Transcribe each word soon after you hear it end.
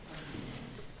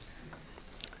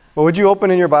Well, would you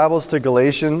open in your Bibles to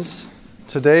Galatians?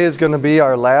 Today is going to be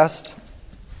our last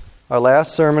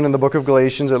sermon in the book of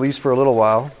Galatians, at least for a little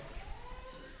while.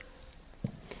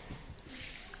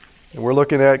 And we're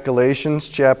looking at Galatians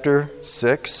chapter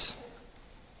 6.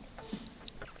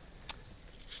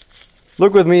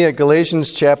 Look with me at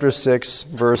Galatians chapter 6,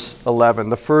 verse 11,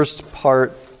 the first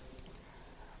part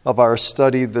of our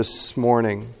study this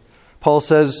morning. Paul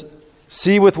says,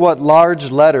 "See with what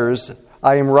large letters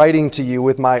I am writing to you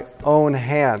with my own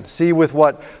hand." See with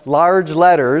what large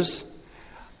letters.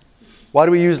 Why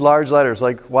do we use large letters?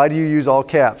 Like, why do you use all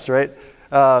caps, right?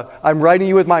 I'm writing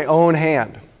you with my own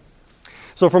hand.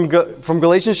 So from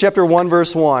Galatians chapter 1,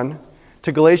 verse 1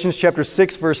 to Galatians chapter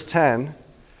 6, verse 10,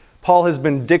 Paul has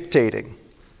been dictating.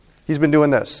 He's been doing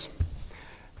this.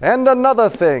 And another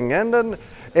thing.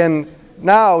 And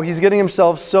now he's getting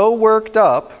himself so worked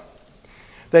up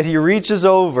that he reaches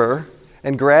over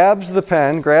and grabs the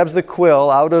pen, grabs the quill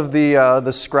out of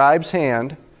the scribe's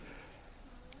hand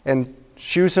and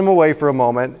shoos him away for a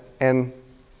moment and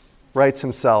writes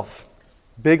himself.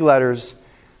 Big letters,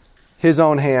 his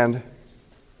own hand.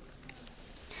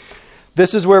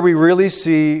 This is where we really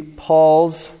see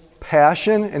Paul's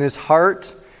passion and his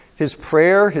heart, his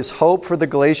prayer, his hope for the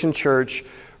Galatian church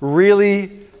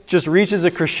really just reaches a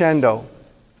crescendo.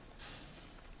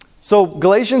 So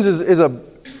Galatians is a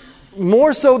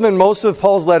more so than most of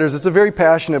Paul's letters, it's a very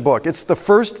passionate book. It's the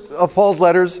first of Paul's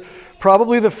letters,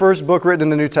 probably the first book written in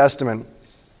the New Testament.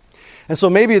 And so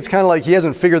maybe it's kind of like he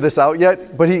hasn't figured this out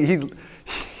yet, but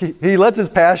he lets his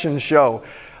passion show.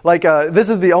 Like this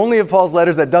is the only of Paul's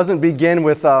letters that doesn't begin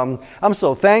with, I'm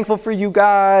so thankful for you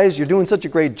guys, you're doing such a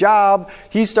great job.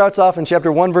 He starts off in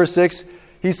chapter 1, verse 6,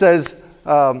 he says,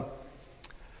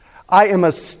 I am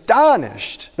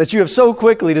astonished that you have so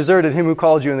quickly deserted him who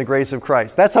called you in the grace of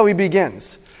Christ. That's how he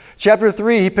begins. Chapter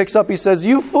 3, he picks up, he says,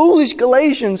 you foolish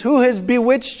Galatians, who has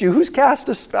bewitched you? Who's cast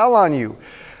a spell on you?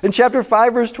 In chapter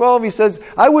 5, verse 12, he says,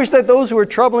 I wish that those who are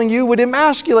troubling you would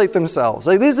emasculate themselves.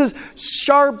 Like, this is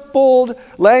sharp, bold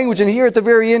language. And here at the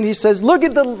very end, he says, look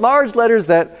at the large letters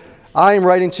that I am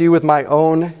writing to you with my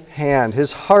own hand.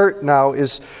 His heart now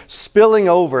is spilling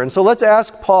over. And so let's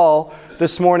ask Paul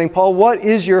this morning, Paul, what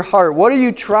is your heart? What are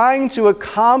you trying to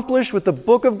accomplish with the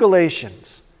book of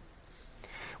Galatians?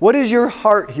 What is your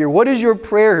heart here? What is your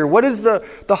prayer here? What is the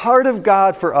heart of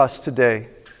God for us today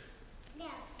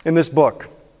in this book?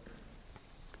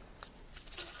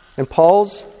 And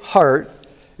Paul's heart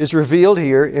is revealed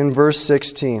here in verse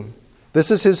 16. This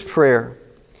is his prayer.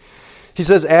 He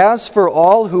says, as for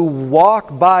all who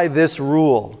walk by this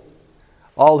rule,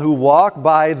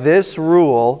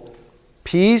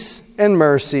 peace and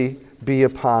mercy be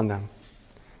upon them.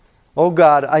 Oh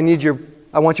God, I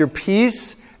want your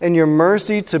peace and your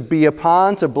mercy to be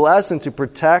upon, to bless, and to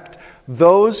protect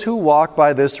those who walk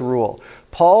by this rule.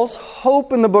 Paul's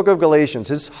hope in the book of Galatians,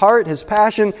 his heart, his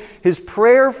passion, his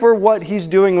prayer for what he's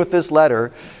doing with this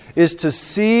letter is to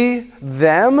see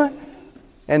them,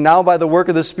 and now by the work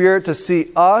of the Spirit, to see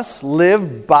us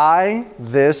live by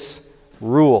this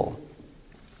rule.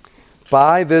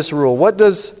 By this rule. What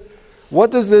does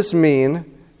this mean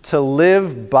to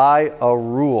live by a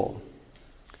rule?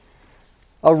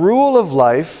 A rule of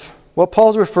life, what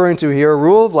Paul's referring to here, a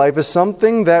rule of life is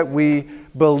something that we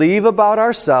believe about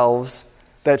ourselves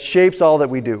that shapes all that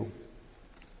we do.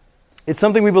 It's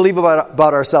something we believe about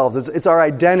ourselves. It's our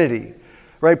identity,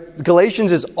 right?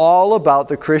 Galatians is all about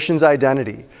the Christian's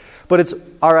identity. But it's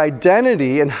our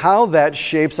identity and how that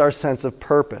shapes our sense of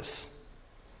purpose.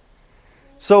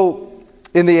 So,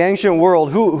 in the ancient world,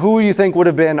 who do you think would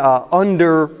have been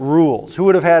under rules? Who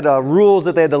would have had rules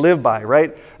that they had to live by,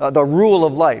 right? The rule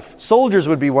of life. Soldiers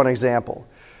would be one example,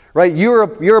 right? You're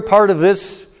a part of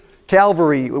this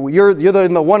cavalry. You're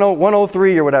in the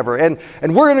 103 or whatever, and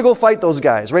we're going to go fight those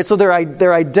guys, right? So their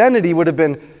identity would have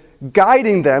been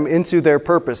guiding them into their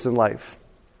purpose in life.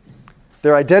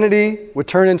 Their identity would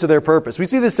turn into their purpose. We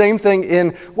see the same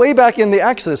thing way back in the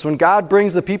Exodus when God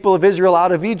brings the people of Israel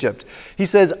out of Egypt. He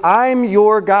says, I'm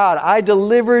your God. I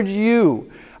delivered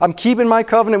you. I'm keeping my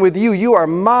covenant with you. You are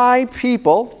my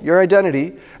people, your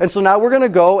identity. And so now we're going to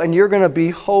go and you're going to be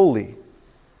holy.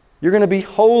 You're going to be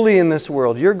holy in this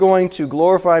world. You're going to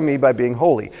glorify me by being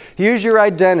holy. Here's your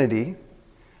identity,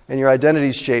 and your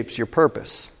identity shapes your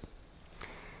purpose.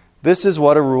 This is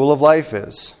what a rule of life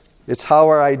is. It's how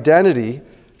our identity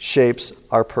shapes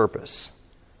our purpose.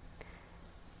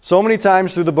 So many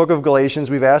times through the book of Galatians,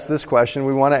 we've asked this question.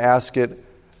 We want to ask it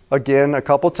again a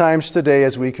couple times today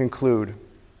as we conclude.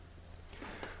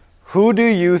 Who do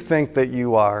you think that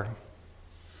you are?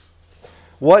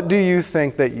 What do you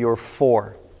think that you're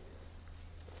for?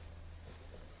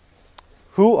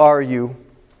 Who are you?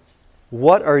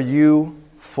 What are you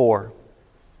for?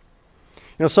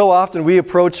 So often we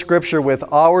approach Scripture with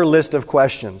our list of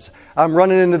questions. I'm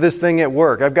running into this thing at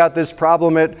work. I've got this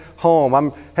problem at home.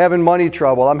 I'm having money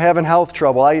trouble. I'm having health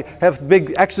trouble. I have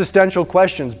big existential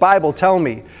questions. Bible, tell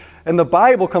me. And the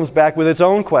Bible comes back with its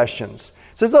own questions.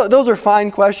 It says, those are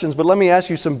fine questions, but let me ask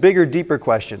you some bigger, deeper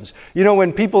questions.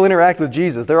 When people interact with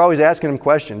Jesus, they're always asking him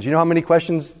questions. You know how many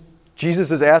questions Jesus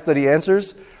is asked that he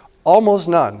answers? Almost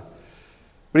none.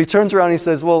 But he turns around and he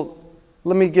says, well,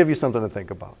 let me give you something to think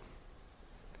about.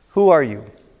 Who are you?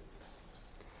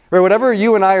 Right, whatever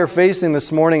you and I are facing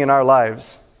this morning in our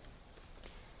lives,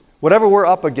 whatever we're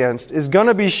up against, is going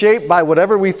to be shaped by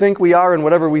whatever we think we are and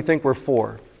whatever we think we're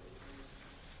for.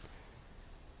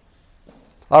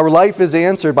 Our life is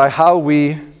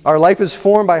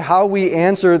formed by how we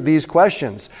answer these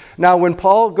questions. Now, when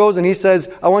Paul goes and he says,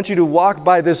 I want you to walk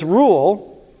by this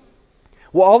rule,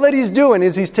 well, all that he's doing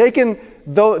is he's taken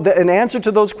an answer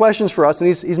to those questions for us, and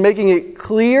he's making it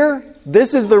clear,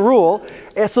 this is the rule,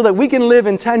 so that we can live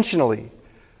intentionally.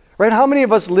 Right? How many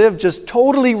of us live just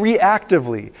totally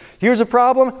reactively? Here's a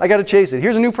problem, I got to chase it.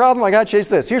 Here's a new problem, I got to chase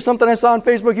this. Here's something I saw on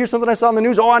Facebook, here's something I saw on the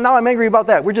news. Oh, now I'm angry about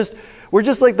that. We're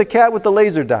just like the cat with the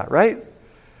laser dot, right?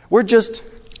 We're just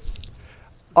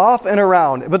off and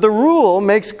around. But the rule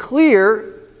makes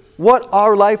clear what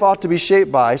our life ought to be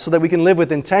shaped by so that we can live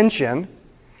with intention.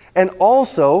 And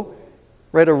also,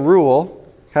 right, a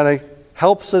rule kind of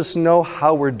helps us know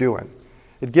how we're doing.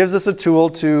 It gives us a tool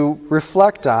to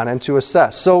reflect on and to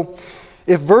assess. So,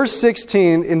 in verse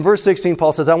 16,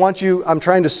 Paul says, I'm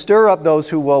trying to stir up those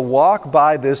who will walk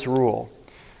by this rule.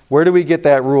 Where do we get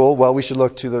that rule? Well, we should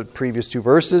look to the previous two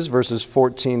verses, verses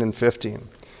 14 and 15.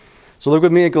 So look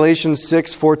with me at Galatians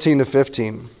 6, 14 to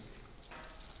 15.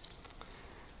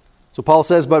 So Paul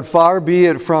says, but far be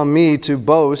it from me to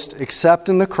boast except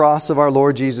in the cross of our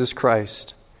Lord Jesus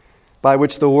Christ, by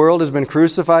which the world has been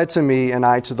crucified to me and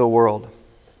I to the world.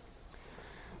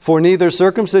 For neither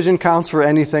circumcision counts for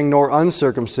anything nor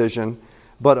uncircumcision,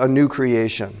 but a new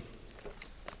creation.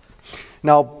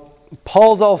 Now,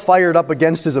 Paul's all fired up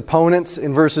against his opponents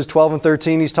in verses 12 and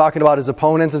 13. He's talking about his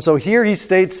opponents. And so here he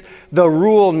states the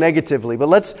rule negatively. But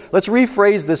let's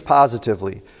rephrase this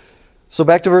positively. So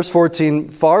back to verse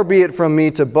 14. Far be it from me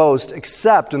to boast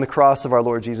except in the cross of our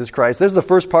Lord Jesus Christ. There's the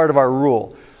first part of our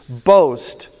rule.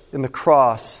 Boast in the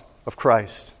cross of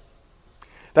Christ.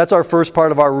 That's our first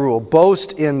part of our rule.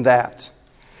 Boast in that.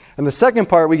 And the second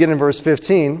part we get in verse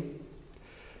 15.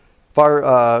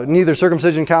 Neither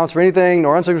circumcision counts for anything,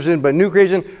 nor uncircumcision, but new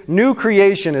creation. New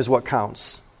creation is what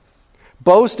counts.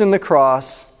 Boast in the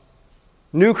cross.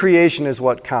 New creation is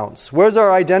what counts. Where's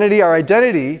our identity? Our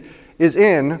identity is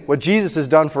in what Jesus has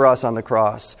done for us on the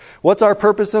cross. What's our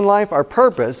purpose in life? Our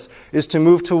purpose is to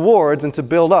move towards and to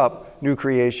build up new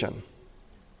creation.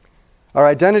 Our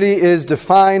identity is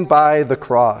defined by the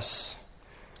cross.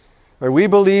 We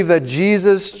believe that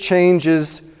Jesus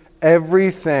changes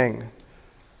everything.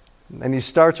 And he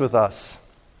starts with us.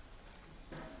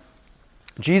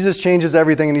 Jesus changes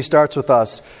everything and he starts with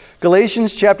us.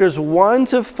 Galatians chapters 1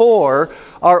 to 4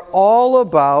 are all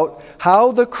about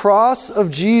how the cross of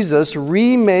Jesus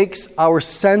remakes our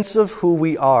sense of who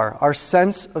we are, our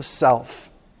sense of self.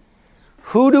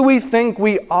 Who do we think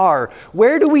we are?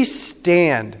 Where do we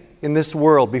stand in this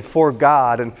world before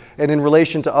God and in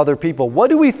relation to other people? What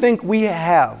do we think we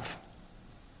have?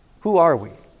 Who are we?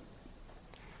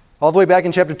 All the way back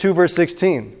in chapter 2, verse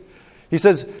 16. He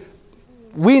says,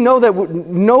 we know that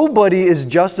nobody is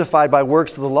justified by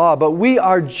works of the law, but we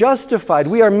are justified.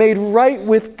 We are made right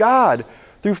with God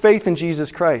through faith in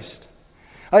Jesus Christ.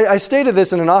 I stated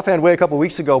this in an offhand way a couple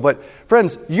weeks ago, but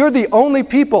friends, you're the only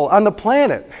people on the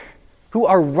planet who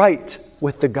are right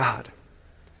with the God.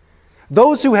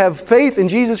 Those who have faith in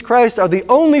Jesus Christ are the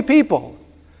only people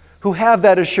who have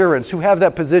that assurance, who have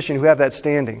that position, who have that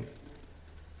standing.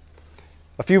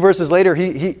 A few verses later,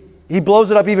 he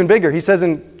blows it up even bigger. He says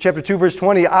in chapter 2, verse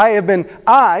 20,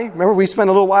 remember we spent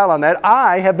a little while on that,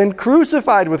 I have been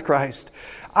crucified with Christ.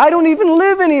 I don't even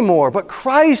live anymore, but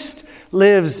Christ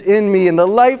lives in me. And the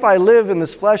life I live in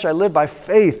this flesh, I live by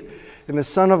faith in the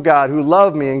Son of God who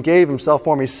loved me and gave himself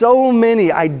for me. So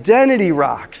many identity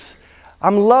rocks.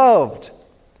 I'm loved.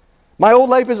 My old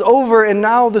life is over, and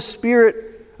now the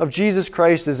Spirit of Jesus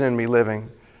Christ is in me living.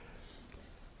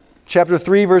 Chapter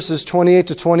 3, verses 28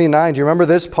 to 29. Do you remember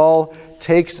this? Paul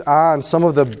takes on some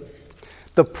of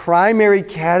the primary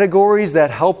categories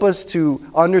that help us to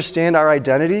understand our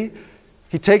identity.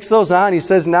 He takes those on. He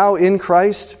says, now in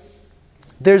Christ,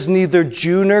 there's neither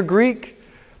Jew nor Greek.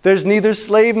 There's neither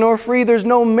slave nor free. There's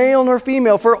no male nor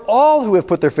female. For all who have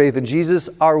put their faith in Jesus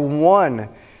are one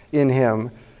in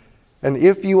him. And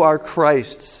if you are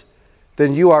Christ's,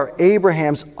 then you are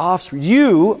Abraham's offspring.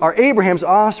 You are Abraham's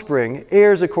offspring,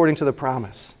 heirs according to the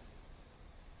promise.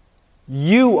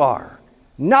 You are.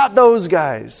 Not those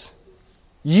guys.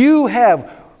 You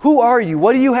have. Who are you?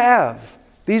 What do you have?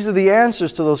 These are the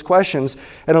answers to those questions.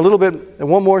 And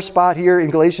one more spot here in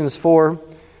Galatians 4.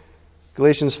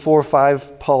 Galatians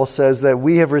 4:5, Paul says that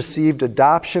we have received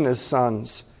adoption as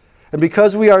sons. And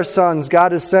because we are sons,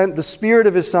 God has sent the Spirit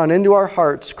of His Son into our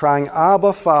hearts, crying,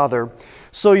 Abba, Father.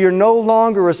 So you're no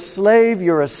longer a slave,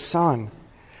 you're a son.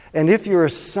 And if you're a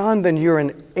son, then you're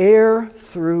an heir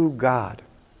through God.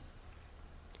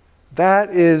 That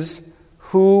is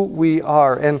who we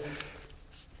are. And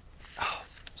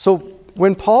so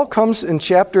when Paul comes in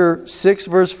chapter 6,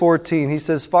 verse 14, he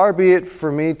says, far be it for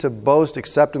me to boast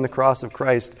except in the cross of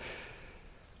Christ.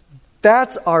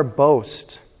 That's our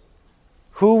boast.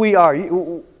 Who we are.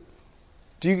 Do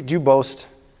you boast?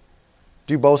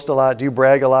 Do you boast a lot? Do you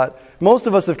brag a lot? Most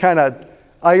of us have kind of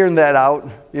ironed that out,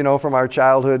 from our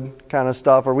childhood kind of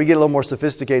stuff, or we get a little more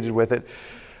sophisticated with it.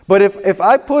 But if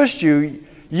I pushed you,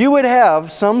 you would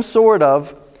have some sort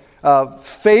of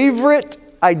favorite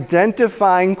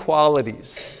identifying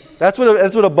qualities. That's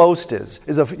what a boast is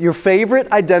your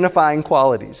favorite identifying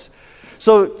qualities.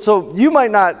 So you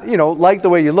might not, like the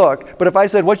way you look, but if I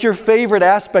said, what's your favorite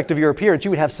aspect of your appearance,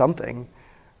 you would have something,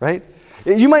 right?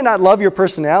 You might not love your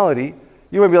personality.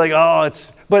 You might be like,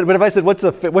 but if I said,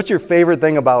 what's your favorite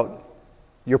thing about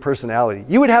your personality?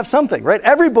 You would have something, right?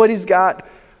 Everybody's got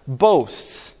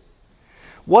boasts.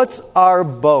 What's our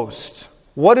boast?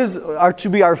 What is to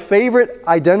be our favorite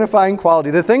identifying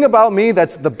quality? The thing about me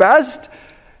that's the best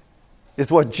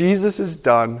is what Jesus has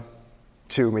done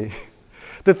to me.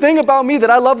 The thing about me that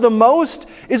I love the most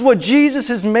is what Jesus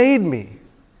has made me.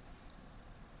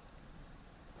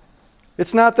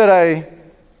 It's not that I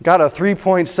got a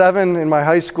 3.7 in my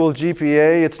high school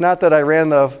GPA. It's not that I ran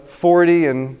the 40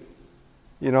 in,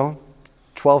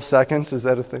 12 seconds. Is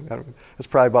that a thing? That's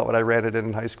probably about what I ran it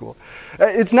in high school.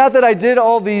 It's not that I did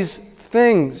all these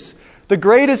things. The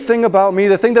greatest thing about me,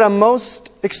 the thing that I'm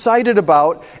most excited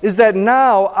about, is that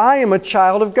now I am a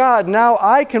child of God. Now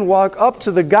I can walk up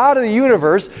to the God of the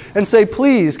universe and say,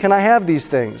 please, can I have these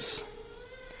things?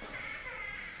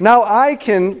 Now I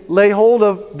can lay hold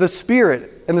of the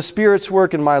Spirit and the Spirit's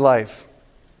work in my life.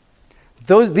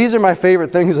 These are my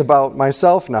favorite things about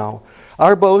myself now.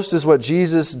 Our boast is what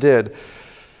Jesus did.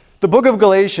 The book of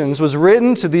Galatians was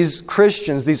written to these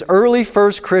Christians, these early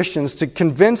first Christians, to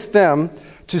convince them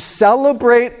to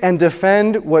celebrate and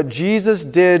defend what Jesus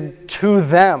did to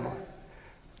them.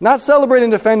 Not celebrate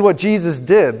and defend what Jesus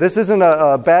did. This isn't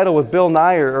a battle with Bill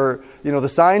Nye or the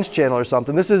Science Channel or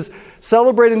something. This is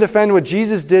celebrate and defend what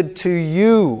Jesus did to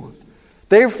you.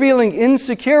 They're feeling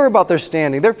insecure about their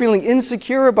standing. They're feeling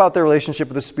insecure about their relationship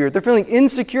with the Spirit. They're feeling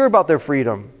insecure about their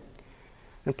freedom.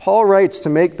 And Paul writes to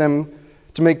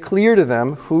make clear to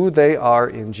them who they are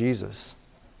in Jesus.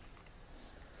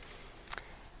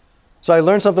 So I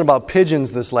learned something about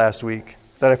pigeons this last week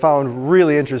that I found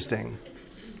really interesting.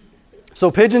 So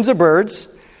pigeons are birds,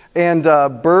 and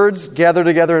birds gather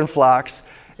together in flocks,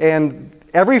 and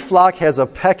every flock has a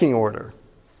pecking order,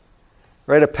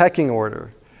 right? A pecking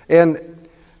order. And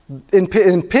in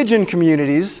pigeon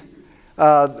communities,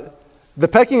 the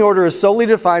pecking order is solely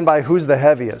defined by who's the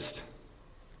heaviest.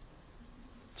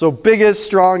 So biggest,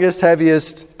 strongest,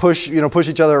 heaviest, push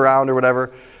each other around or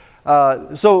whatever.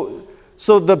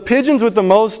 So the pigeons with the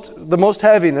most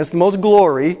heaviness, the most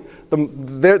glory,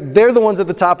 they're the ones at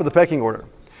the top of the pecking order.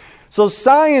 So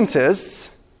scientists,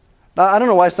 I don't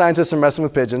know why scientists are messing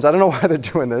with pigeons. I don't know why they're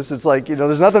doing this. It's like,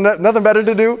 there's nothing better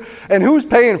to do. And who's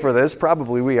paying for this?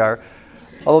 Probably we are.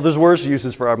 Although there's worse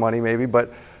uses for our money maybe.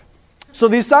 But so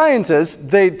these scientists,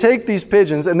 they take these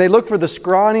pigeons and they look for the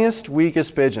scrawniest,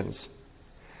 weakest pigeons.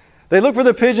 They look for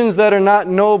the pigeons that are not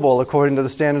noble according to the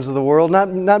standards of the world,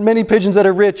 not many pigeons that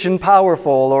are rich and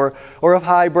powerful or of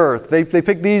high birth. They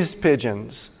pick these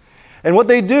pigeons. And what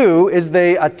they do is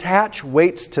they attach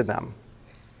weights to them.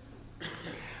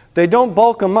 They don't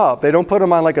bulk them up. They don't put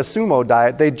them on like a sumo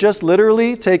diet. They just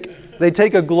literally take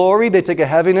a glory, they take a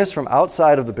heaviness from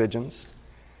outside of the pigeons,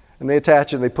 and they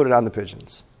attach it and they put it on the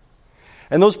pigeons.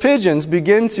 And those pigeons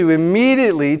begin to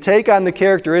immediately take on the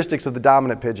characteristics of the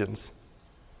dominant pigeons.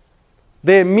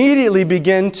 They immediately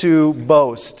begin to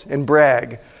boast and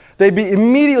brag. They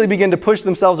immediately begin to push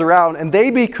themselves around, and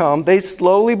they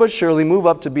slowly but surely move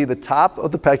up to be the top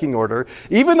of the pecking order,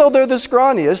 even though they're the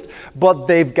scrawniest, but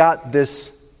they've got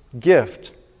this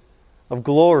gift of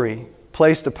glory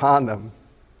placed upon them.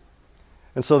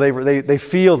 And so they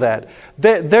feel that.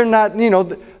 They're not,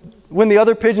 when the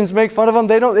other pigeons make fun of them,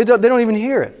 they don't even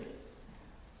hear it.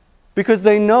 Because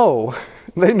they know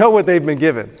what they've been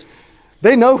given.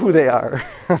 They know who they are.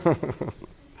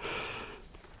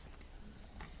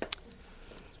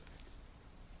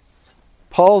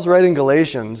 Paul's writing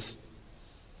Galatians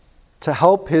to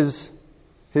help his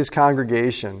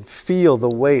congregation feel the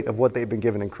weight of what they've been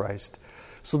given in Christ.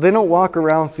 So they don't walk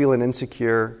around feeling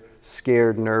insecure,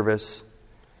 scared, nervous.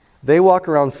 They walk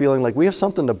around feeling like we have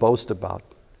something to boast about.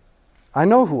 I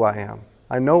know who I am.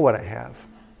 I know what I have.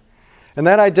 And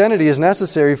that identity is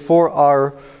necessary for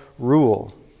our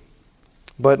rule,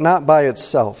 but not by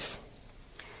itself.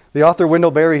 The author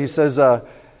Wendell Berry, he says,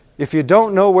 if you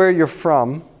don't know where you're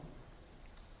from,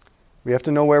 we have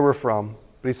to know where we're from.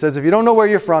 But he says, if you don't know where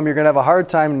you're from, you're going to have a hard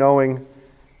time knowing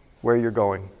where you're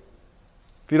going.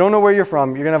 If you don't know where you're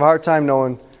from, you're going to have a hard time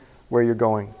knowing where you're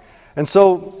going. And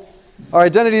so, our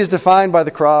identity is defined by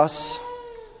the cross,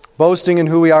 boasting in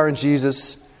who we are in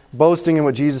Jesus, boasting in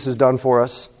what Jesus has done for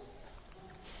us.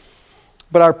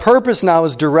 But our purpose now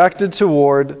is directed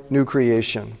toward new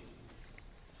creation.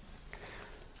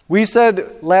 We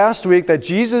said last week that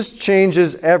Jesus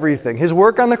changes everything. His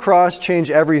work on the cross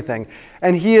changed everything.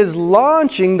 And He is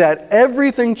launching that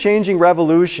everything-changing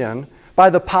revolution by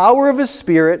the power of His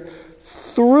Spirit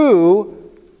through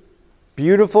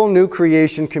beautiful new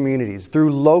creation communities,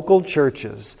 through local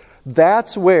churches.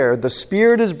 That's where the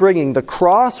Spirit is bringing the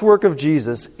cross work of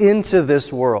Jesus into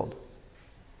this world.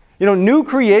 You know, new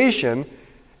creation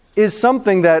is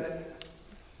something that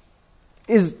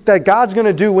God's going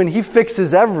to do when He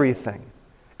fixes everything.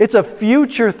 It's a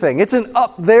future thing. It's an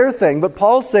up there thing. But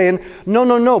Paul's saying,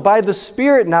 no. By the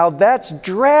Spirit now, that's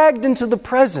dragged into the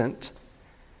present.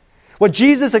 What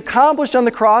Jesus accomplished on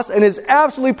the cross and is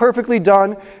absolutely perfectly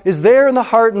done is there in the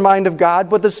heart and mind of God,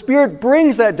 but the Spirit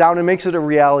brings that down and makes it a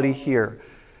reality here.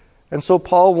 And so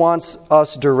Paul wants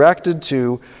us directed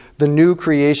to the new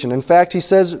creation. In fact, he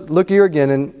says, look here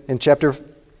again in chapter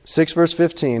 6, verse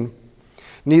 15,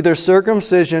 neither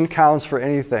circumcision counts for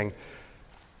anything.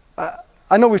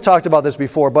 I know we've talked about this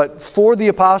before, but for the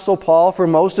Apostle Paul, for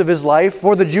most of his life,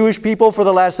 for the Jewish people for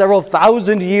the last several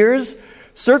thousand years,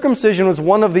 circumcision was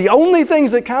one of the only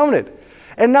things that counted.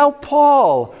 And now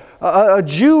Paul, a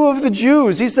Jew of the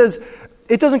Jews, he says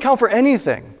it doesn't count for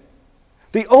anything.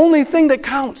 The only thing that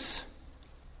counts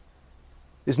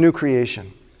is new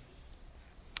creation.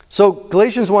 So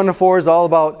Galatians 1-4 is all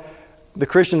about the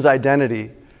Christian's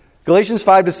identity. Galatians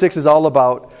 5-6 is all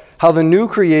about how the new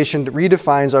creation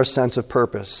redefines our sense of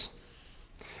purpose.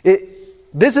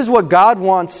 This is what God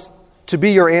wants to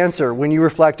be your answer when you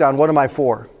reflect on, what am I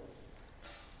for?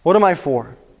 What am I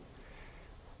for?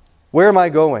 Where am I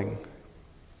going?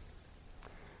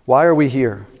 Why are we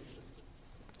here?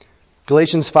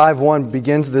 Galatians 5:1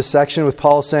 begins this section with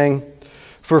Paul saying,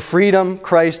 for freedom,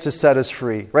 Christ has set us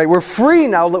free. Right? We're free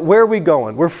now. Where are we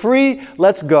going? We're free.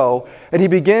 Let's go. And he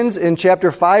begins in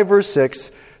chapter 5, verse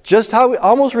 6, just how,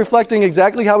 almost reflecting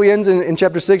exactly how he ends in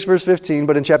chapter 6, verse 15.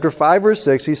 But in chapter 5, verse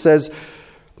 6, he says,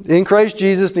 in Christ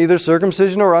Jesus, neither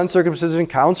circumcision or uncircumcision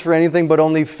counts for anything, but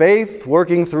only faith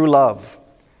working through love.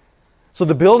 So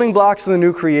the building blocks of the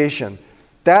new creation,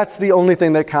 that's the only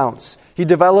thing that counts. He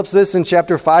develops this in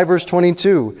chapter 5, verse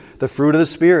 22. The fruit of the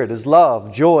Spirit is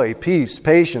love, joy, peace,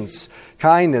 patience,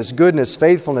 kindness, goodness,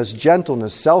 faithfulness,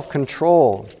 gentleness,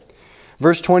 self-control.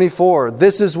 Verse 24,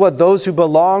 this is what those who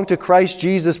belong to Christ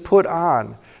Jesus put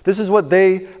on. This is what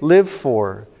they live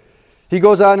for. He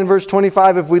goes on in verse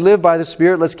 25, if we live by the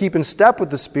Spirit, let's keep in step with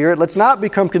the Spirit. Let's not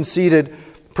become conceited,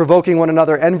 provoking one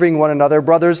another, envying one another.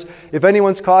 Brothers, if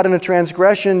anyone's caught in a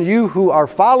transgression, you who are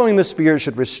following the Spirit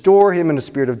should restore him in a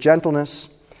spirit of gentleness.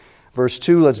 Verse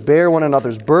 2, let's bear one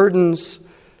another's burdens.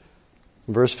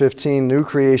 Verse 15, new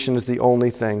creation is the only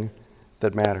thing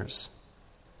that matters.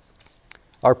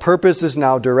 Our purpose is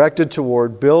now directed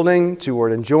toward building,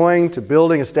 toward enjoying, to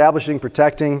building, establishing,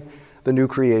 protecting the new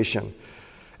creation.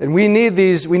 And we need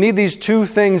these two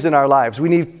things in our lives. We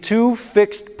need two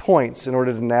fixed points in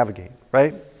order to navigate,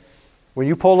 right? When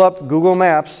you pull up Google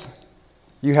Maps,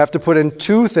 you have to put in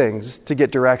two things to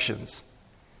get directions.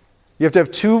 You have to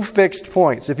have two fixed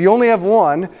points. If you only have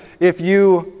one, if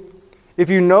you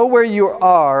know where you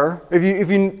are,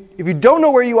 if you don't know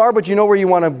where you are but you know where you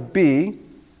want to be,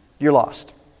 you're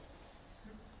lost.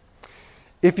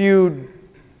 If you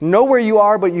know where you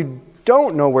are but you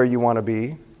don't know where you want to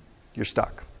be, you're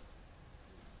stuck.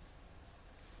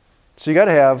 So you got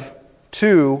to have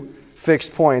two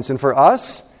fixed points. And for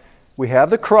us, we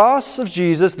have the cross of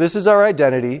Jesus. This is our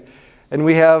identity. And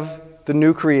we have the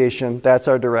new creation. That's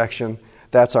our direction.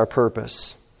 That's our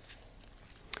purpose.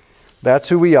 That's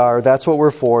who we are. That's what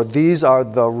we're for. These are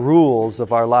the rules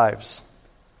of our lives.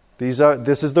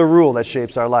 This is the rule that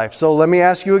shapes our life. So let me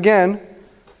ask you again,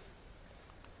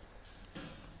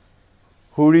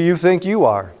 Who do you think you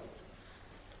are?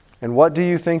 And what do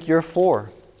you think you're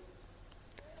for?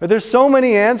 But there's so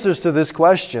many answers to this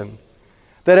question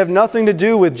that have nothing to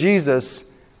do with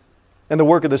Jesus and the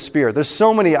work of the Spirit. There's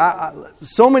so many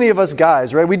of us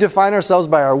guys, right? We define ourselves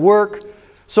by our work.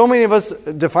 So many of us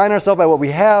define ourselves by what we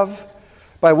have,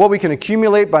 by what we can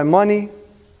accumulate, by money.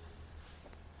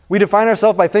 We define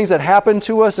ourselves by things that happened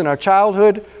to us in our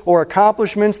childhood or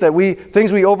accomplishments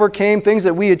things we overcame, things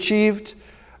that we achieved,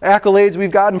 accolades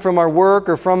we've gotten from our work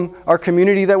or from our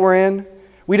community that we're in.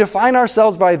 We define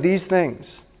ourselves by these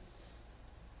things.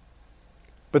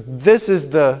 But this is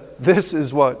the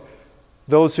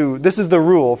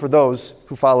rule for those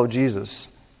who follow Jesus.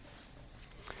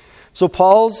 So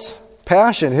Paul's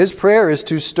passion, his prayer is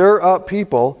to stir up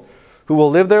people who will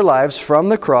live their lives from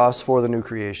the cross for the new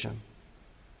creation.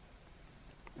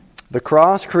 The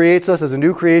cross creates us as a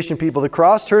new creation people. The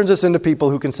cross turns us into people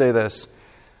who can say this: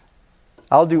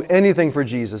 I'll do anything for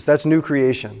Jesus. That's new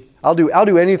creation. I'll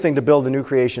do anything to build a new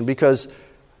creation because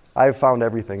I've found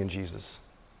everything in Jesus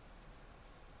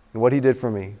and what He did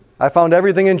for me. I found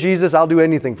everything in Jesus. I'll do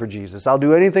anything for Jesus. I'll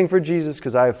do anything for Jesus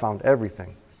because I have found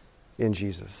everything in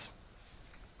Jesus.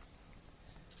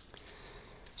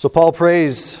 So Paul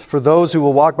prays for those who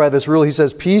will walk by this rule. He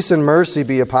says, peace and mercy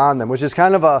be upon them, which is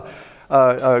kind of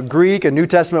a Greek, a New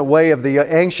Testament way of the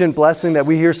ancient blessing that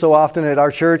we hear so often at our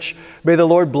church. May the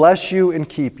Lord bless you and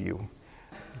keep you.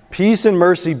 Peace and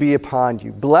mercy be upon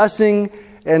you. Blessing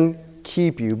and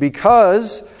keep you.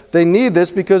 Because they need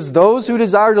this, because those who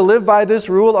desire to live by this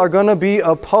rule are going to be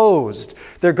opposed.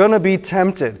 They're going to be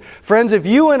tempted. Friends, if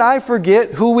you and I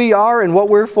forget who we are and what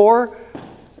we're for,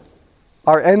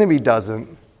 our enemy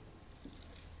doesn't.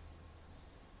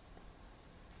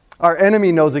 Our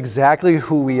enemy knows exactly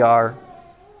who we are.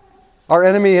 Our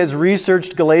enemy has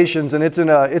researched Galatians, and it's in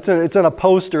a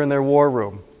poster in their war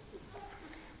room.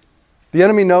 The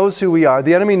enemy knows who we are.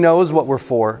 The enemy knows what we're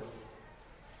for.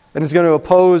 And is going to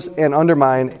oppose and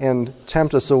undermine and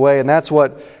tempt us away. And that's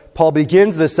what Paul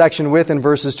begins this section with in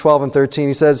verses 12 and 13.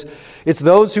 He says, it's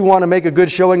those who want to make a good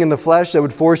showing in the flesh that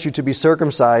would force you to be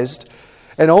circumcised,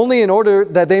 and only in order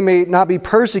that they may not be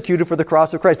persecuted for the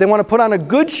cross of Christ. They want to put on a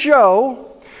good show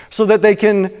so that they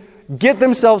can get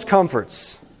themselves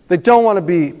comforts. They don't want to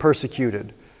be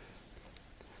persecuted.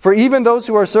 For even those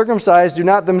who are circumcised do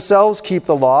not themselves keep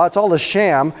the law. It's all a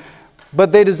sham.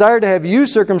 But they desire to have you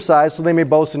circumcised so they may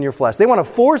boast in your flesh. They want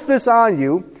to force this on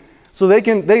you so they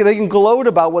can gloat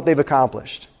about what they've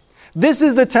accomplished. This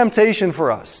is the temptation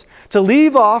for us. To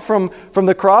leave off from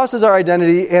the cross as our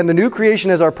identity and the new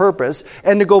creation as our purpose,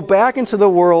 and to go back into the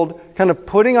world kind of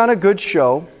putting on a good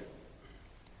show,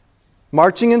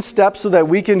 marching in step so that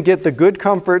we can get the good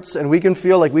comforts and we can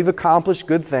feel like we've accomplished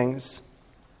good things.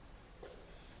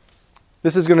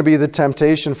 This is going to be the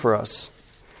temptation for us.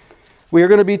 We are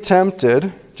going to be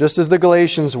tempted, just as the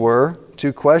Galatians were,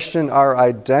 to question our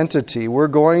identity. We're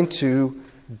going to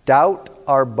doubt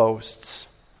our boasts.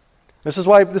 This is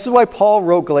why Paul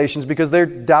wrote Galatians, because they're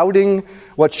doubting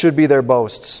what should be their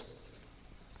boasts.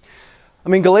 I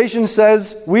mean, Galatians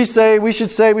says, we say,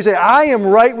 I am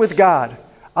right with God.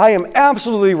 I am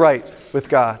absolutely right with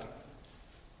God.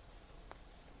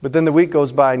 But then the week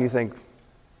goes by and you think,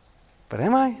 but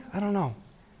am I? I don't know.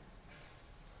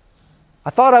 I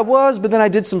thought I was, but then I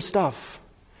did some stuff.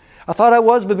 I thought I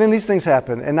was, but then these things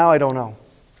happened, and now I don't know.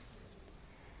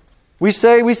 We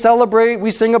say, we celebrate, we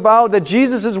sing about that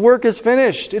Jesus' work is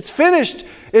finished. It's finished.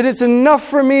 It's enough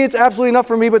for me. It's absolutely enough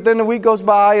for me. But then a week goes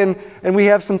by, and we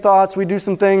have some thoughts. We do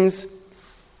some things.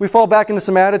 We fall back into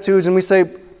some attitudes, and we say,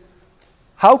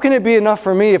 how can it be enough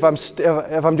for me if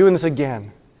I'm doing this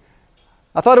again?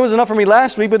 I thought it was enough for me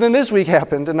last week, but then this week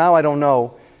happened, and now I don't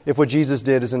know if what Jesus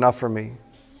did is enough for me.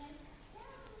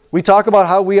 We talk about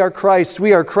how we are Christ.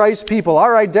 We are Christ's people.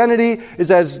 Our identity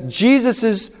is as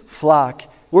Jesus' flock.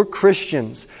 We're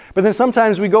Christians. But then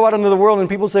sometimes we go out into the world and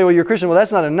people say, well, you're Christian. Well,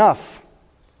 that's not enough.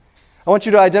 I want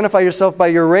you to identify yourself by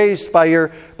your race, by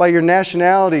your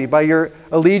nationality, by your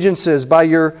allegiances, by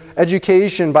your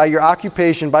education, by your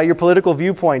occupation, by your political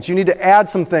viewpoints. You need to add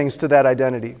some things to that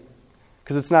identity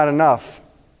because it's not enough.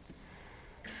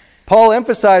 Paul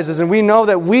emphasizes, and we know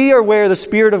that we are where the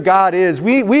Spirit of God is.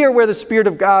 We are where the Spirit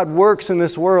of God works in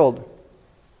this world.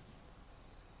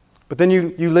 But then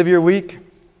you live your week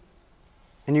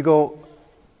and you go,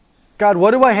 God,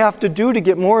 what do I have to do to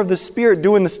get more of the Spirit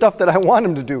doing the stuff that I want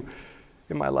Him to do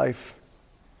in my life?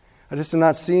 I just am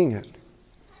not seeing it.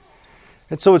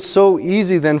 And so it's so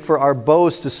easy then for our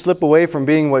boast to slip away from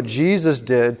being what Jesus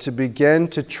did to begin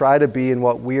to try to be in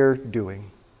what we're doing.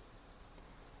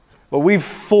 What we've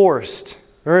forced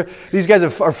Or these guys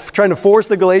are trying to force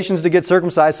the Galatians to get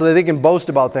circumcised so that they can boast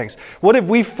about things. What have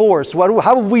we forced? How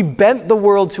have we bent the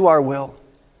world to our will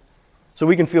so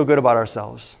we can feel good about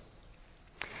ourselves?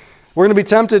 We're going to be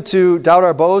tempted to doubt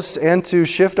our boasts and to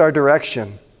shift our direction.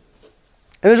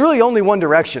 And there's really only one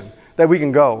direction that we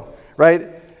can go, right?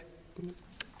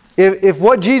 If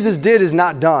what Jesus did is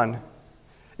not done,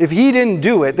 if he didn't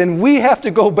do it, then we have to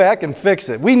go back and fix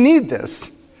it. We need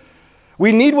this.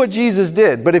 We need what Jesus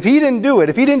did. But if he didn't do it,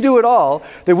 if he didn't do it all,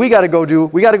 then we got to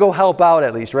go help out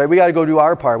at least, right? We got to go do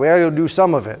our part. We got to go do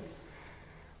some of it.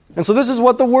 And so this is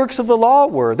what the works of the law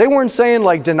were. They weren't saying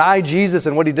like deny Jesus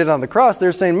and what he did on the cross.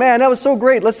 They're saying, man, that was so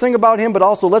great. Let's sing about him, but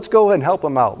also let's go and help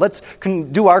him out. Let's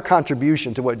do our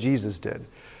contribution to what Jesus did.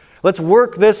 Let's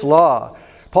work this law.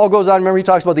 Paul goes on, remember he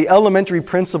talks about the elementary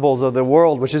principles of the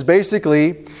world, which is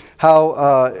basically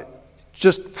how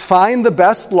just find the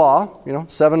best law,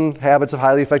 7 Habits of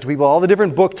Highly Effective People, all the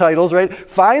different book titles, right?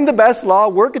 Find the best law,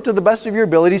 work it to the best of your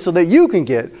ability so that you can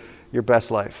get your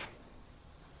best life.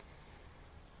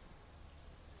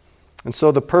 And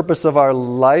so the purpose of our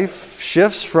life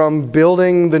shifts from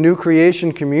building the new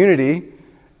creation community,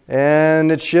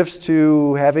 and it shifts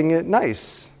to having it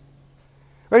nice.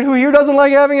 Right? Who here doesn't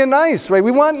like having it nice, right? We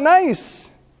want nice.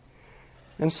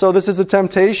 And so this is a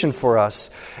temptation for us.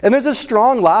 And there's a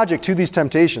strong logic to these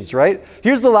temptations, right?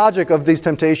 Here's the logic of these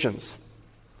temptations.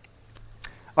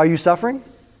 Are you suffering?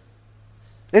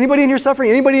 Anybody in here suffering?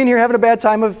 Anybody in here having a bad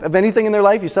time of anything in their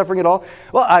life? You suffering at all?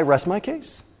 Well, I rest my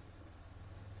case.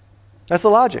 That's the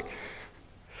logic.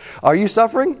 Are you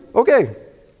suffering? Okay.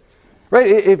 Right?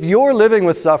 If you're living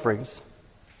with sufferings,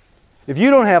 if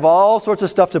you don't have all sorts of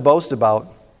stuff to boast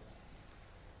about,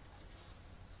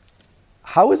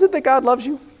 how is it that God loves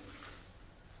you?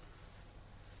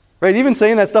 Right? Even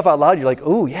saying that stuff out loud, you're like,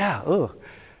 oh, yeah, oh.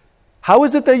 How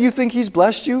is it that you think he's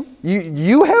blessed you?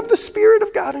 You have the Spirit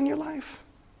of God in your life.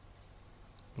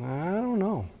 I don't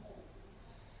know.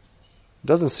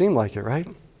 Doesn't seem like it, right?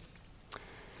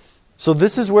 So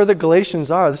this is where the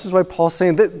Galatians are. This is why Paul's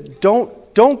saying that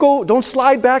don't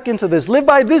slide back into this. Live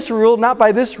by this rule, not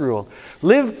by this rule.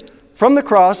 Live from the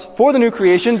cross for the new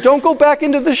creation. Don't go back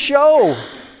into the show.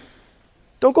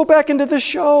 Don't go back into the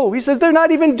show. He says they're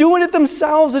not even doing it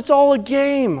themselves. It's all a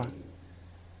game.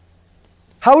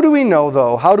 How do we know,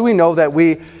 though? How do we know that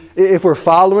if we're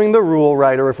following the rule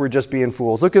right or if we're just being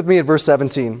fools? Look with me at verse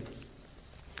 17.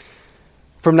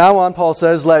 From now on, Paul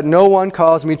says, let no one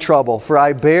cause me trouble, for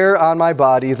I bear on my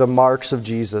body the marks of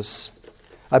Jesus.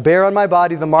 I bear on my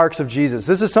body the marks of Jesus.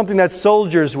 This is something that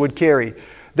soldiers would carry.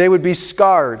 They would be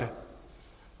scarred.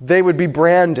 They would be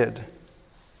branded.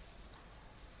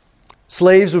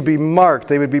 Slaves would be marked.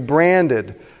 They would be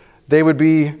branded. They would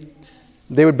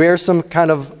bear some kind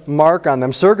of mark on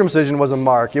them. Circumcision was a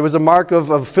mark. It was a mark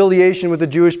of affiliation with the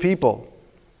Jewish people.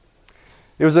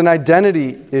 It was an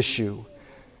identity issue.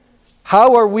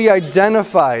 How are we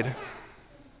identified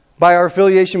by our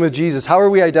affiliation with Jesus? How are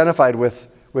we identified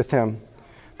with him?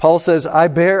 Paul says, I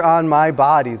bear on my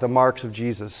body the marks of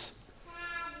Jesus.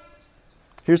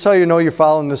 Here's how you know you're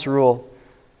following this rule.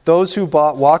 Those who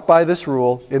walk by this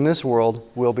rule in this world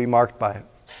will be marked by it.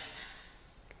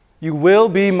 You will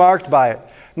be marked by it.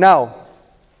 Now,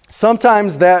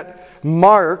 sometimes that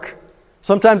mark,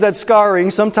 sometimes that scarring,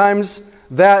 sometimes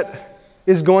that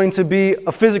is going to be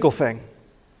a physical thing.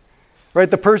 Right?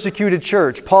 The persecuted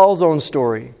church, Paul's own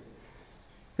story.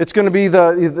 It's going to be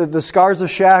the scars of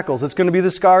shackles. It's going to be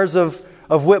the scars of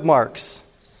whip marks.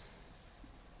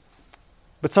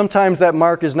 But sometimes that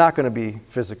mark is not going to be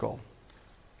physical.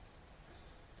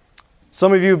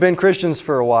 Some of you have been Christians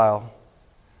for a while.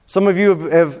 Some of you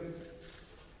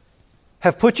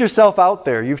have put yourself out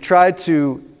there. You've tried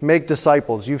to make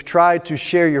disciples. You've tried to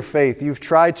share your faith. You've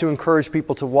tried to encourage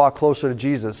people to walk closer to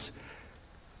Jesus.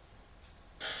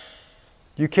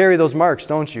 You carry those marks,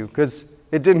 don't you? Because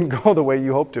it didn't go the way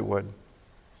you hoped it would.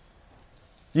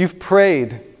 You've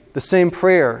prayed the same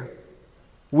prayer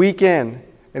week in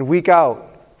and week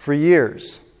out for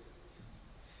years.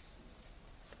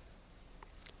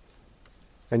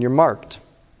 And you're marked.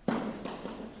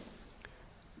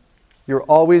 You're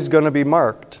always going to be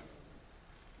marked.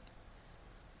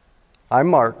 I'm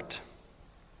marked.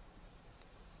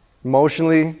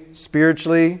 Emotionally,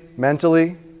 spiritually,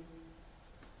 mentally.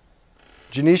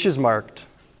 Janisha's marked.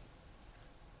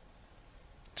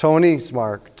 Tony's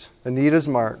marked. Anita's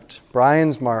marked.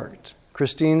 Brian's marked.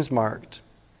 Christine's marked.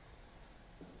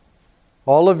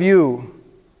 All of you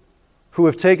who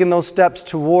have taken those steps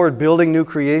toward building new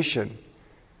creation,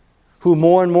 who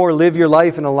more and more live your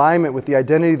life in alignment with the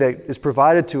identity that is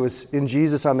provided to us in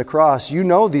Jesus on the cross, you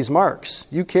know these marks.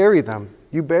 You carry them.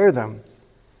 You bear them.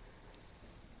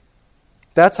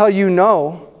 That's how you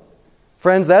know,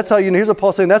 friends, that's how you know. Here's what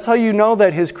Paul's saying. That's how you know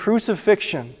that his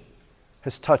crucifixion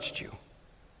has touched you.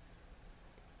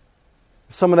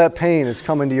 Some of that pain has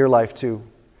come into your life too.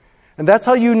 And that's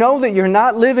how you know that you're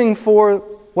not living for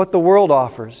what the world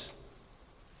offers.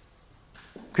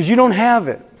 Because you don't have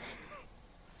it.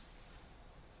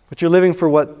 But you're living for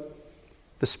what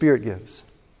the Spirit gives.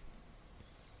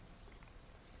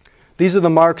 These are the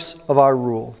marks of our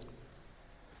rule.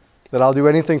 That I'll do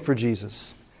anything for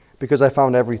Jesus because I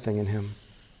found everything in Him.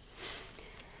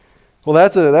 Well,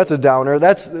 that's a downer.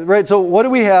 That's right. So what do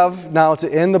we have now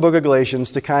to end the book of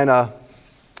Galatians to kind of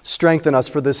strengthen us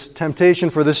for this temptation,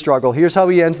 for this struggle? Here's how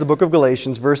he ends the book of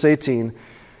Galatians, verse 18.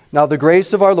 Now the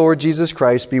grace of our Lord Jesus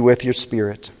Christ be with your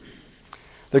spirit.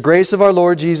 The grace of our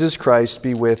Lord Jesus Christ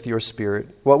be with your spirit.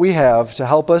 What we have to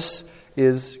help us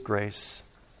is grace.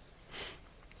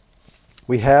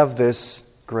 We have this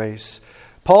grace.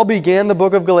 Paul began the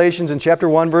book of Galatians in chapter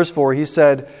 1, verse 4. He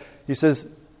says,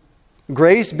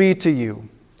 grace be to you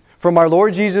from our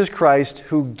Lord Jesus Christ,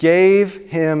 who gave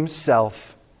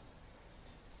Himself.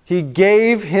 He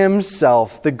gave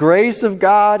Himself. The grace of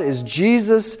God is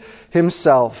Jesus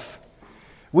Himself.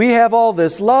 We have all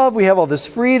this love, we have all this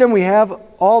freedom, we have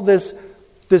all this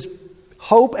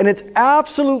hope, and it's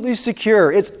absolutely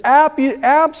secure. It's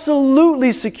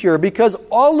absolutely secure because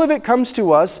all of it comes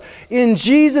to us in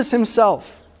Jesus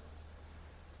Himself.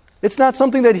 It's not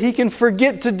something that He can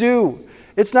forget to do.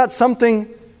 It's not something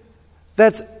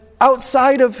that's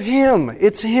outside of Him.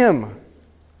 It's Him.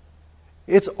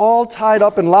 It's all tied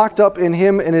up and locked up in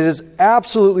Him, and it is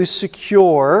absolutely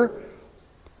secure.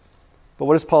 But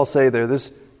what does Paul say there?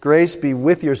 This grace be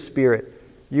with your spirit.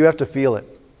 You have to feel it.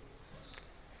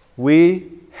 We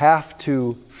have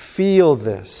to feel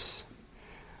this.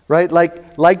 Right?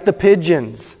 Like the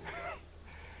pigeons.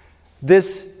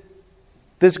 This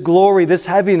glory, this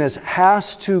heaviness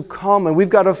has to come, and we've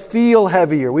got to feel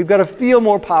heavier. We've got to feel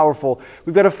more powerful.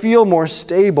 We've got to feel more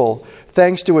stable,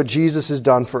 thanks to what Jesus has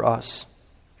done for us.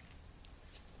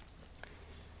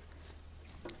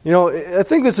 You know, I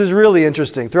think this is really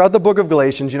interesting. Throughout the book of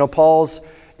Galatians,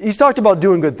 he's talked about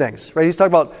doing good things, right? He's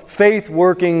talked about faith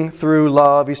working through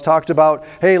love. He's talked about,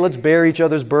 hey, let's bear each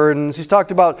other's burdens. He's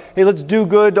talked about, hey, let's do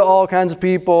good to all kinds of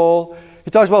people. He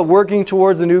talks about working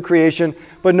towards the new creation.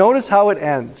 But notice how it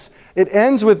ends. It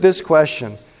ends with this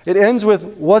question. It ends with,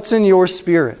 what's in your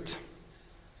spirit?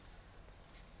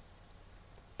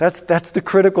 That's the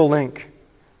critical link.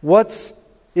 What's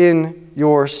in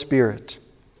your spirit?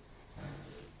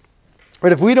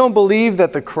 But if we don't believe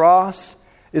that the cross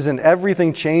is an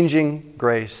everything-changing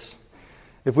grace,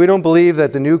 if we don't believe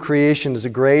that the new creation is a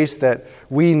grace that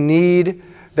we need,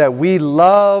 that we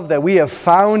love, that we have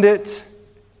found it,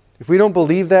 if we don't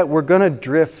believe that, we're going to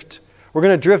drift. We're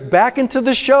going to drift back into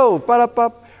the show.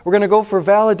 We're going to go for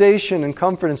validation and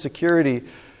comfort and security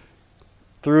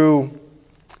through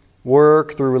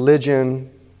work, through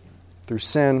religion, through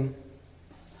sin.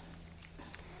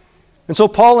 And so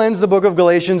Paul ends the book of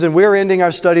Galatians, and we're ending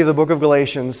our study of the book of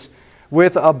Galatians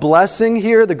with a blessing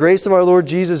here. The grace of our Lord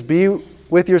Jesus be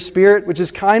with your spirit, which is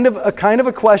kind of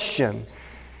a question.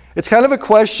 It's kind of a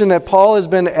question that Paul has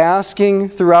been asking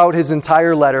throughout his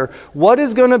entire letter. What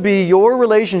is going to be your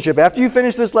relationship, after you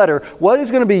finish this letter, what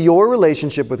is going to be your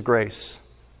relationship with grace?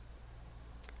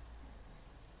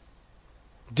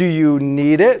 Do you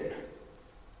need it?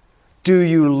 Do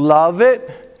you love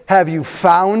it? Have you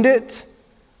found it?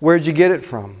 Where'd you get it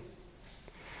from?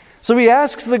 So he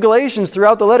asks the Galatians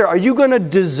throughout the letter, are you going to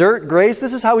desert grace?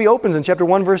 This is how he opens in chapter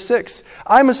 1, verse 6.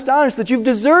 I'm astonished that you've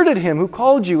deserted Him who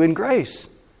called you in grace.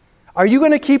 Are you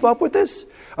going to keep up with this?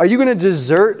 Are you going to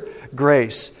desert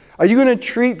grace? Are you going to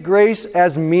treat grace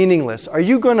as meaningless? Are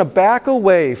you going to back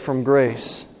away from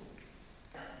grace?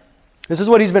 This is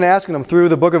what he's been asking them through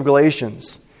the book of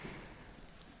Galatians.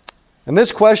 And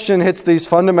this question hits these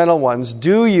fundamental ones.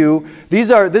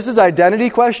 This is identity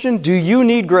question. Do you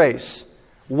need grace?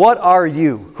 What are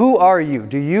you? Who are you?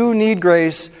 Do you need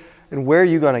grace? And where are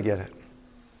you going to get it?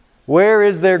 Where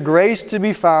is there grace to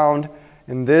be found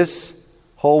in this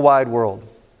whole wide world?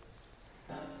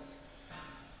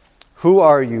 Who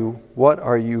are you? What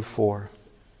are you for?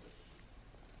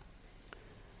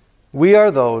 We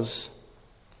are those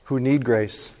who need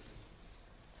grace.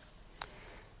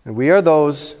 And we are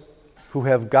those who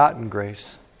have gotten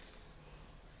grace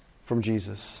from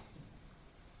Jesus.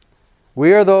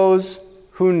 We are those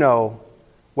who know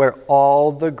where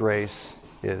all the grace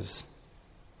is.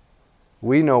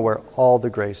 We know where all the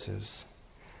grace is.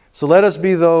 So let us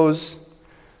be those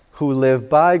who live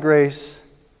by grace.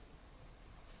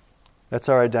 That's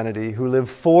our identity. Who live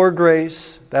for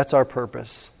grace. That's our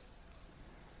purpose.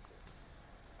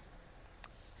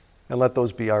 and let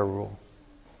those be our rule.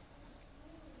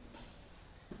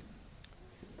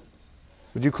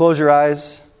 Would you close your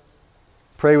eyes?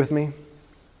 Pray with me.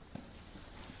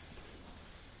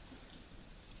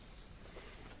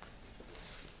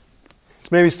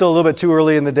 It's maybe still a little bit too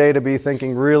early in the day to be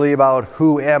thinking really about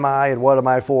who am I and what am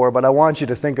I for, but I want you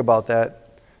to think about that.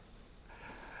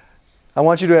 I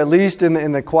want you to, at least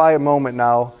in the quiet moment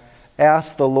now,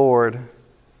 ask the Lord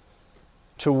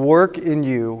to work in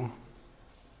you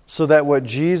so that what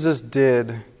Jesus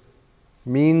did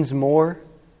means more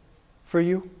for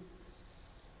you,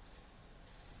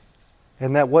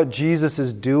 and that what Jesus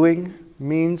is doing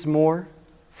means more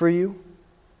for you.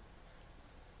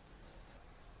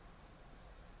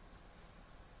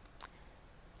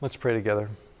 Let's pray together.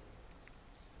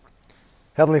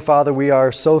 Heavenly Father, we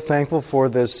are so thankful for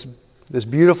this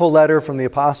beautiful letter from the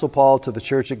Apostle Paul to the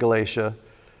church at Galatia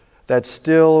that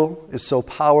still is so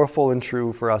powerful and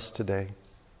true for us today.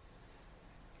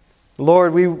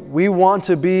 Lord, we want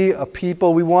to be a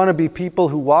people, we want to be people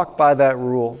who walk by that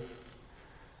rule.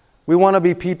 We want to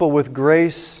be people with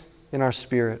grace in our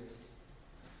spirit,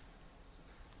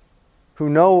 who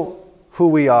know who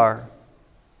we are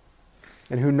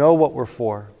and who know what we're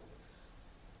for.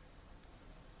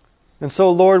 And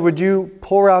so, Lord, would you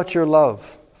pour out your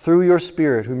love through your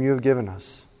Spirit whom you have given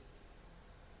us.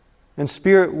 And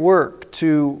Spirit, work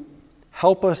to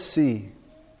help us see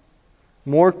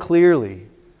more clearly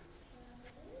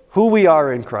who we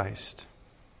are in Christ.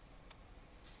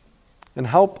 And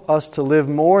help us to live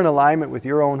more in alignment with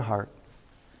your own heart,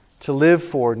 to live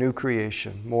for new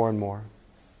creation more and more.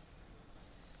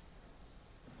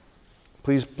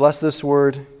 Please bless this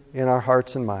word in our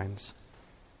hearts and minds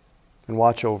and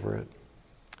watch over it.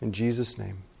 In Jesus'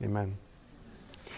 name, amen.